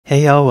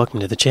Hey y'all, welcome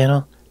to the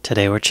channel.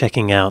 Today we're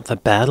checking out the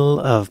Battle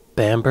of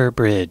Bamber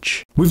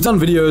Bridge. We've done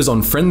videos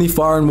on friendly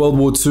fire in World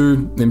War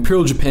II,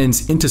 Imperial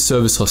Japan's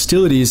inter-service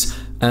hostilities,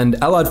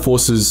 and Allied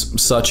forces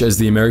such as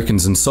the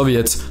Americans and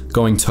Soviets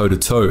going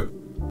toe-to-toe.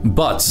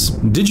 But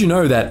did you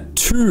know that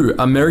 2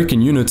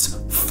 American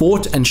units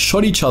fought and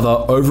shot each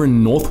other over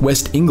in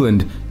northwest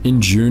England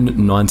in June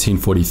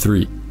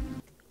 1943?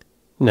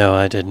 No,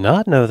 I did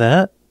not know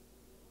that.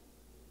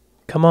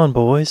 Come on,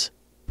 boys.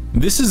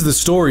 This is the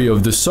story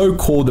of the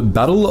so-called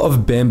Battle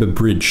of Bamber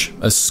Bridge,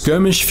 a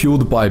skirmish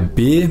fueled by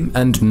beer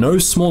and no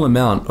small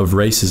amount of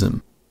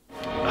racism.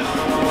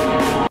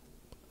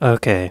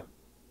 Okay,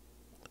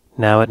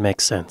 now it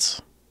makes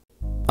sense.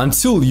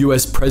 Until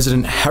US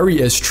President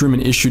Harry S.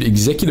 Truman issued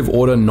Executive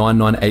Order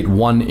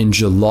 9981 in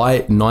July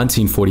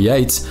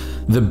 1948,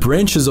 the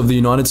branches of the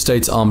United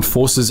States Armed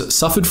Forces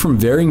suffered from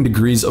varying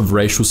degrees of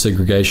racial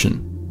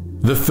segregation.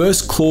 The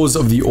first clause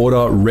of the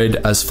order read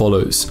as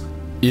follows: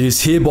 "It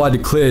is hereby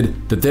declared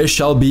that there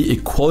shall be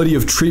equality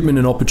of treatment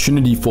and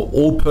opportunity for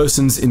all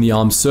persons in the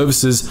armed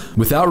services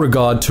without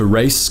regard to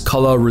race,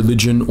 color,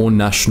 religion, or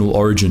national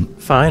origin."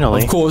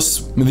 Finally. Of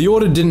course, the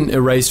order didn't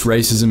erase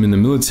racism in the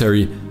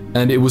military,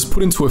 and it was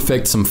put into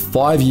effect some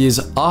 5 years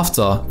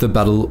after the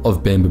Battle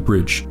of Bamber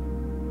Bridge.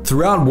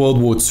 Throughout World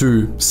War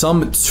II,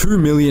 some 2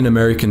 million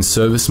American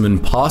servicemen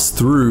passed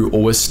through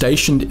or were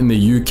stationed in the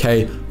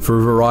UK for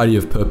a variety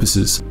of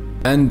purposes,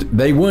 and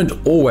they weren't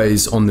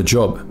always on the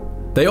job.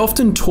 They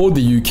often toured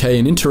the UK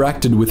and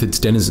interacted with its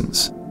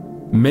denizens.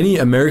 Many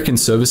American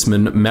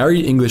servicemen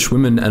married English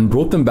women and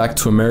brought them back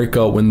to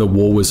America when the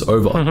war was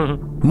over.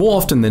 More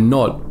often than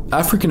not,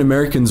 African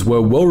Americans were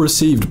well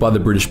received by the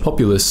British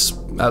populace,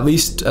 at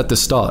least at the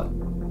start.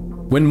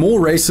 When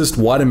more racist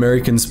white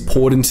Americans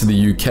poured into the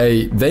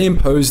UK, they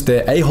imposed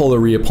their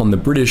aholery upon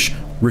the British,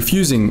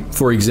 refusing,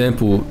 for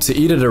example, to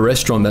eat at a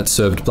restaurant that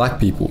served black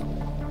people.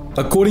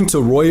 According to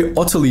Roy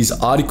Otterly's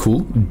article,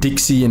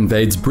 Dixie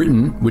Invades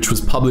Britain, which was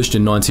published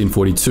in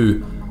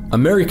 1942,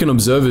 American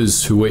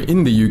observers who were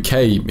in the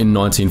UK in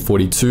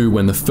 1942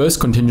 when the first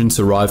contingents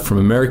arrived from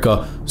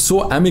America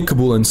saw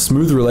amicable and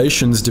smooth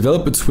relations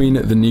develop between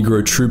the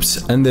Negro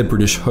troops and their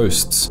British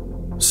hosts.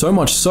 So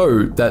much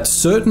so that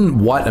certain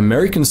white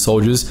American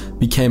soldiers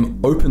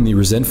became openly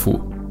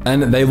resentful,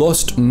 and they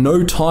lost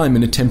no time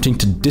in attempting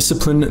to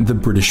discipline the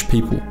British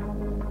people.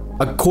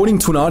 According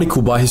to an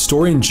article by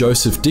historian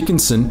Joseph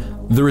Dickinson,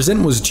 the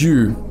resentment was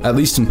due, at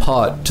least in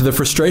part, to the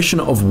frustration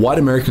of white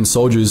American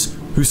soldiers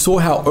who saw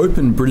how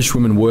open British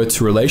women were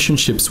to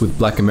relationships with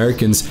black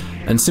Americans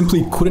and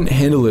simply couldn't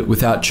handle it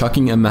without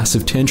chucking a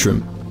massive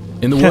tantrum.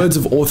 In the words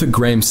of author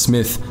Graham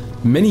Smith,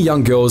 many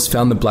young girls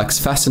found the blacks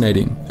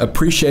fascinating,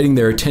 appreciating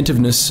their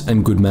attentiveness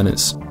and good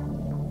manners.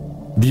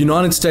 The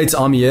United States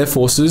Army Air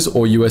Forces,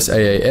 or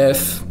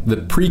USAAF, the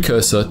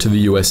precursor to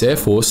the US Air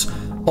Force,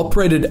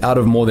 operated out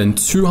of more than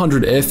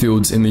 200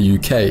 airfields in the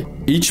UK,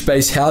 each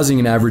base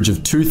housing an average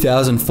of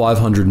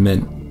 2,500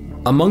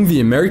 men. Among the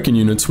American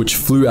units which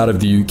flew out of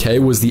the UK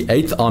was the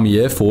 8th Army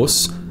Air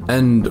Force,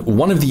 and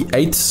one of the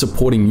 8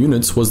 supporting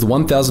units was the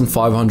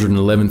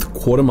 1511th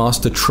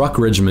Quartermaster Truck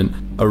Regiment,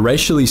 a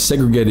racially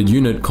segregated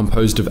unit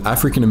composed of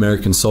African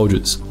American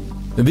soldiers.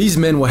 These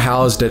men were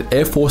housed at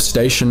Air Force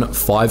Station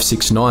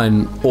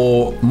 569,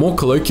 or more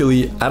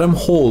colloquially, Adam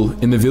Hall,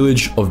 in the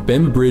village of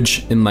Bamber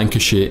Bridge in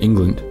Lancashire,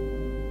 England.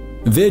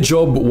 Their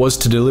job was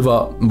to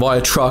deliver,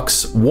 via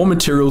trucks, war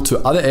material to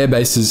other air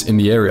bases in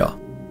the area.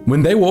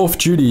 When they were off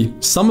duty,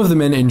 some of the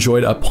men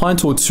enjoyed a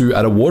pint or two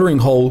at a watering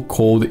hole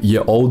called Ye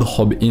Old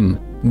Hob Inn,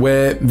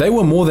 where they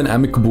were more than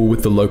amicable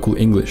with the local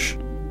English.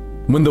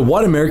 When the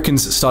white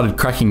Americans started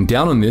cracking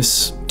down on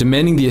this,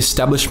 demanding the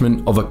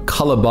establishment of a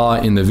colour bar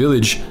in the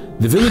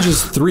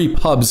village's 3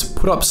 pubs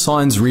put up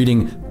signs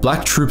reading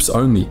 "Black Troops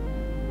Only."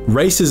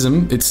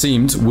 Racism, it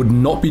seemed, would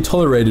not be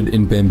tolerated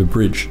in Bamber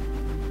Bridge.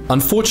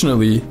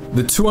 Unfortunately,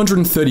 the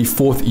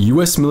 234th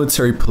US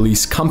Military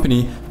Police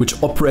Company,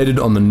 which operated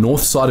on the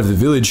north side of the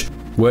village,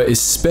 were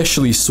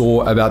especially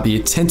sore about the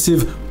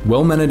attentive,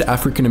 well-mannered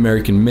African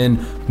American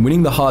men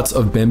winning the hearts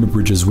of Bamber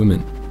Bridge's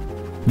women.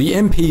 The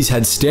MPs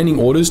had standing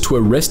orders to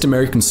arrest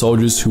American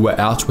soldiers who were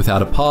out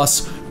without a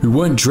pass, who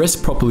weren't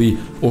dressed properly,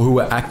 or who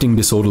were acting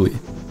disorderly.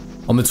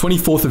 On the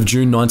 24th of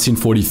June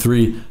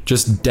 1943,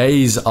 just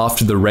days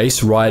after the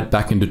race riot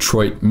back in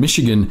Detroit,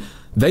 Michigan,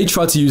 they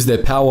tried to use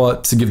their power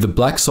to give the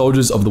black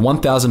soldiers of the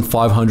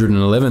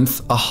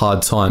 1511th a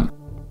hard time.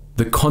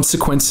 The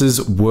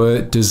consequences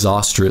were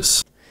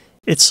disastrous.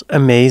 It's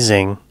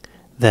amazing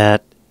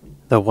that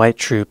the white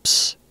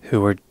troops who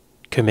were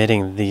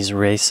committing these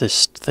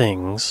racist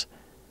things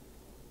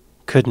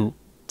couldn't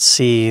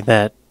see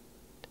that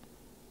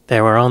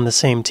they were on the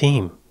same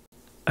team.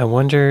 I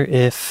wonder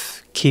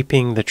if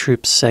keeping the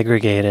troops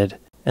segregated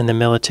and the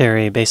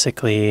military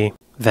basically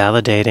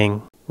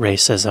validating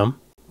racism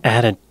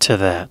added to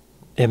that.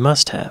 It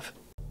must have.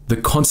 The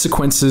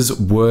consequences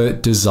were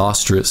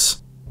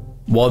disastrous.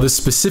 While the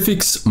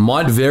specifics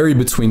might vary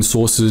between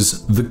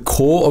sources, the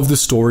core of the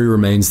story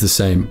remains the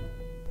same.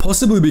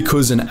 Possibly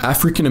because an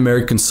African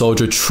American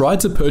soldier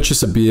tried to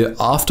purchase a beer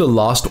after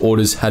last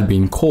orders had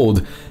been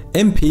called,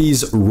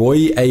 MPs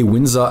Roy A.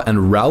 Windsor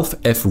and Ralph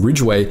F.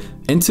 Ridgway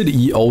entered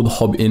Ye Olde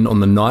Hob Inn on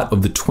the night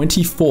of the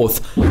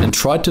 24th and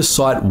tried to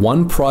cite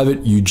one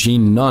Private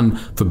Eugene Nunn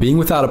for being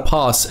without a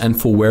pass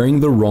and for wearing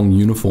the wrong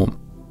uniform.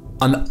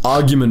 An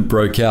argument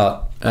broke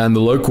out, and the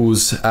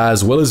locals,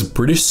 as well as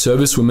British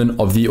servicewomen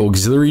of the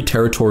Auxiliary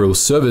Territorial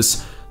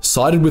Service,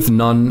 sided with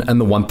Nunn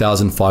and the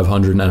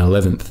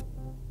 1511th.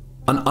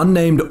 An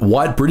unnamed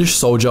white British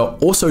soldier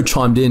also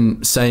chimed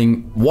in,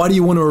 saying, "Why do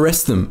you want to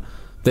arrest them?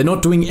 They're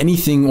not doing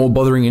anything or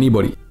bothering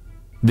anybody."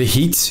 The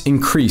heat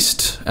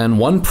increased, and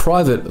one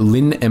private,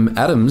 Lynn M.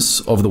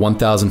 Adams of the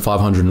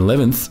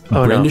 1511th,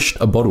 brandished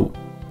a bottle.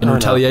 In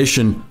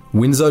retaliation,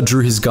 Windsor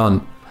drew his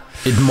gun.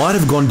 It might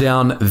have gone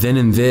down then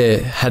and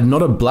there had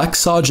not a black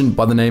sergeant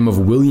by the name of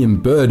William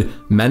Byrd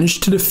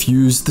managed to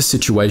defuse the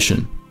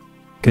situation.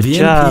 The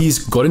MPs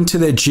got into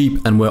their jeep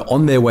and were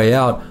on their way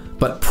out,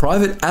 but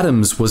Private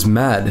Adams was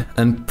mad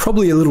and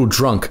probably a little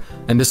drunk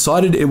and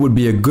decided it would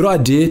be a good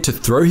idea to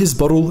throw his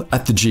bottle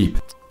at the jeep.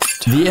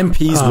 The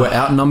MPs were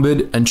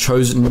outnumbered and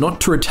chose not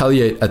to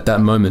retaliate at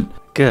that moment.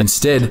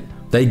 Instead,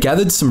 they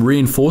gathered some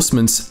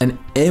reinforcements and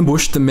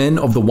ambushed the men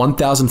of the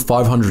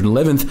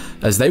 1511th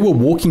as they were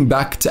walking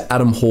back to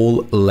Adam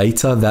Hall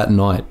later that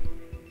night.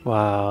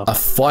 Wow. A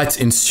fight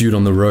ensued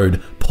on the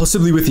road,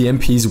 possibly with the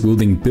MPs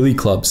wielding billy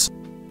clubs.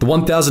 The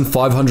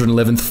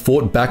 1511th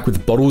fought back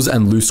with bottles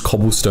and loose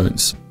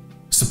cobblestones.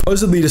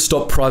 Supposedly to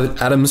stop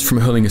Private Adams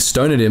from hurling a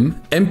stone at him,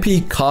 MP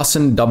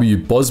Carson W.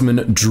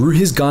 Bosman drew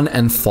his gun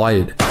and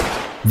fired.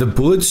 The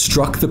bullet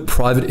struck the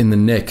private in the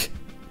neck,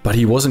 but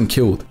he wasn't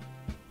killed.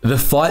 The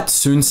fight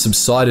soon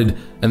subsided,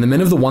 and the men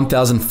of the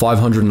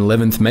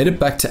 1511th made it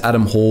back to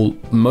Adam Hall,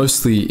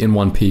 mostly in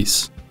one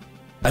piece.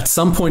 At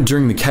some point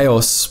during the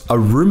chaos, a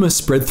rumor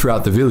spread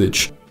throughout the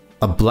village.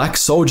 A black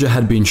soldier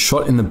had been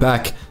shot in the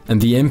back, and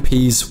the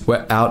MPs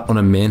were out on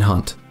a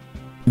manhunt.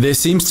 There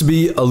seems to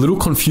be a little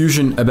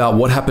confusion about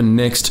what happened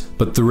next,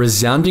 but the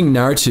resounding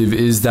narrative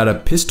is that a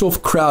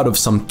pissed-off crowd of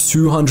some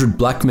 200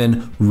 black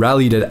men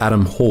rallied at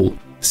Adam Hall,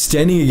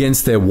 standing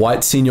against their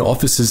white senior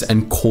officers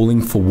and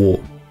calling for war.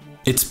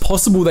 It's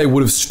possible they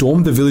would have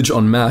stormed the village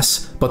en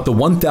masse, but the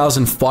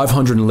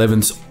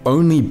 1511th's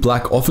only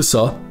black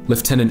officer,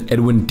 Lieutenant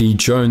Edwin D.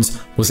 Jones,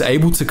 was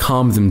able to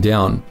calm them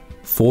down,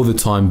 for the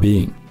time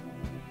being.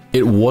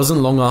 It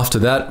wasn't long after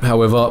that,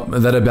 however,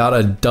 that about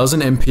a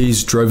dozen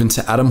MPs drove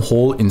into Adam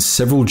Hall in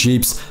several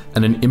jeeps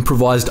and an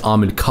improvised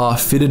armoured car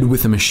fitted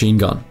with a machine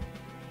gun.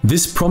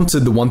 This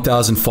prompted the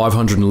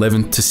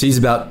 1511th to seize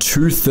about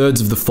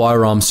 2/3 of the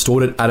firearms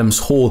stored at Adams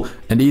Hall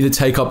and either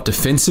take up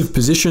defensive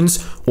positions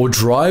or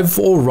drive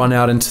or run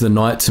out into the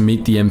night to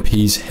meet the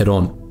MPs head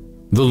on.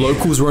 The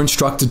locals were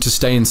instructed to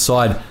stay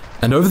inside,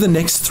 and over the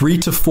next 3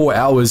 to 4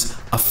 hours,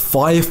 a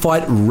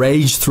firefight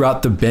raged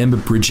throughout the Bamber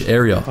Bridge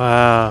area.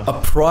 Wow. A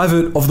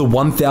private of the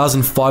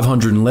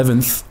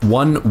 1511th,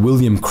 one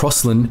William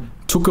Crossland,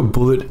 took a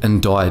bullet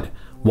and died,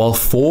 while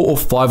 4 or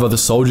 5 other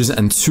soldiers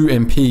and 2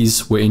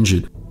 MPs were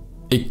injured.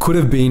 It could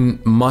have been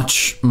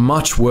much,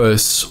 much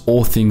worse,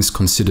 all things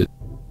considered.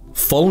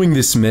 Following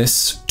this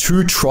mess,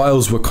 2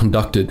 trials were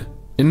conducted.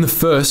 In the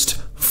first,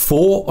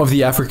 4 of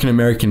the African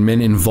American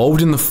men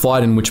involved in the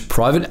fight in which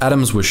Private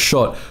Adams was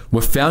shot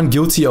were found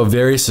guilty of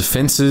various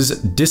offences,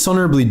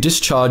 dishonourably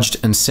discharged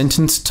and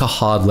sentenced to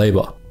hard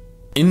labour.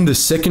 In the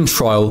second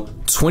trial,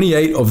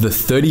 28 of the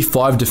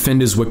 35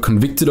 defenders were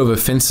convicted of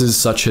offences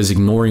such as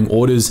ignoring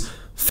orders,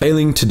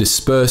 failing to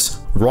disperse,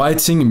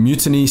 rioting,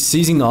 mutiny,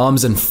 seizing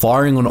arms and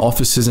firing on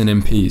officers and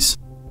MPs.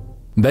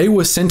 They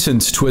were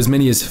sentenced to as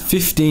many as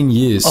 15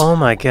 years. Oh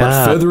my God.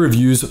 But further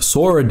reviews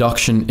saw a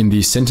reduction in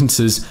these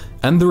sentences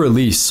and the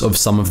release of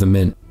some of the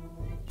men.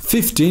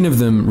 15 of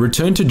them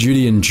returned to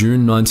duty in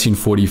June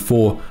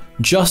 1944,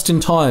 just in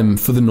time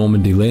for the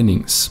Normandy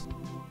landings.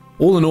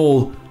 All in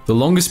all, the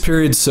longest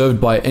period served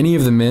by any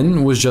of the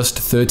men was just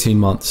 13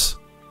 months.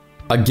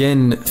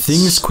 Again,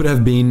 things could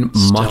have been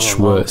much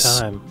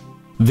worse.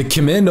 The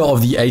commander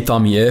of the 8th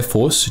Army Air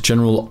Force,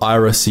 General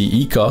Ira C.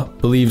 Eaker,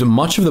 believed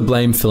much of the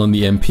blame fell on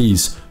the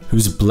MPs,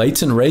 whose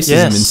blatant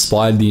racism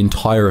inspired the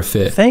entire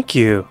affair. Thank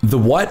you. The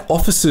white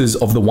officers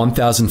of the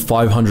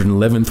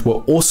 1511th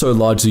were also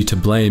largely to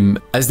blame,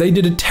 as they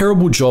did a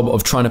terrible job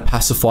of trying to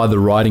pacify the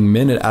rioting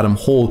men at Adam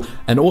Hall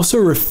and also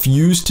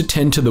refused to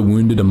tend to the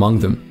wounded among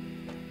them.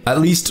 At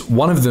least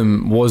one of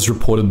them was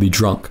reportedly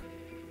drunk.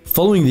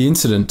 Following the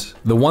incident,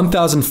 the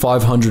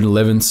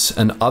 1511th's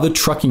and other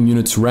trucking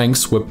units'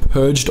 ranks were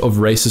purged of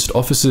racist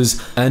officers,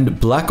 and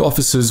black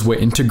officers were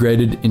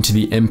integrated into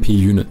the MP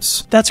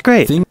units. That's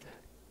great.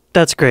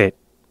 That's great.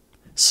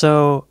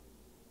 So,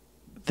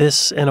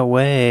 this, in a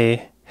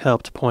way,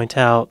 helped point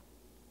out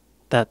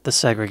that the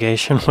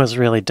segregation was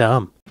really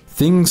dumb.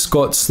 Things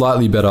got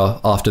slightly better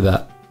after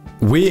that.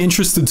 We're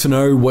interested to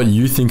know what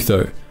you think,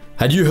 though.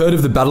 Had you heard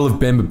of the Battle of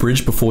Bamber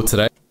Bridge before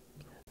today?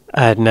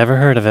 I had never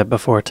heard of it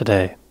before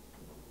today.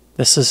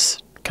 This is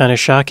kind of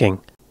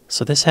shocking.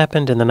 So this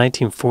happened in the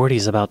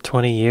 1940s, about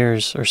 20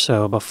 years or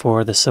so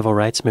before the civil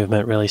rights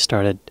movement really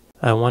started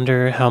I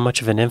wonder how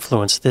much of an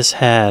influence this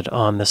had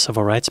on the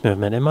civil rights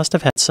movement. It must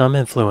have had some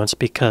influence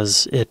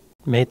because it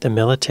made the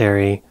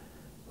military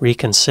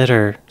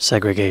reconsider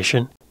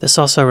segregation. This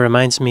also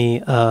reminds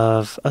me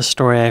of a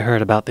story I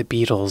heard about the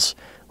Beatles.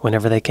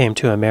 Whenever they came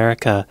to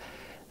America,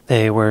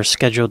 they were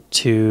scheduled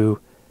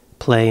to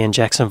play in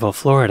Jacksonville,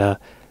 Florida,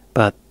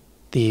 but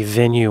the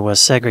venue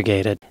was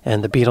segregated,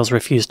 and the Beatles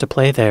refused to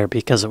play there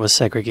because it was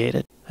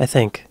segregated. I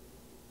think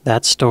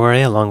that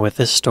story, along with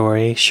this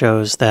story,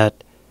 shows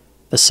that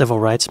the civil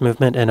rights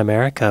movement in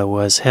America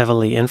was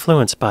heavily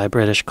influenced by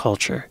British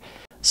culture.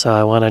 So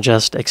I want to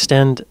just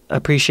extend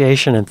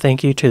appreciation and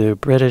thank you to the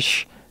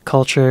British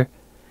culture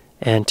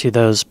and to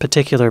those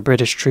particular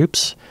British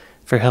troops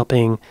for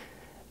helping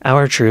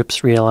our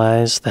troops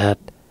realize that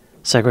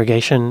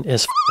segregation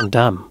is f***ing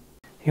dumb.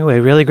 Anyway,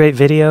 really great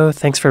video.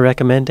 Thanks for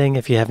recommending.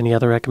 If you have any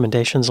other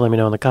recommendations, let me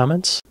know in the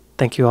comments.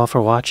 Thank you all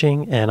for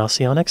watching, and I'll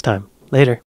see you all next time. Later.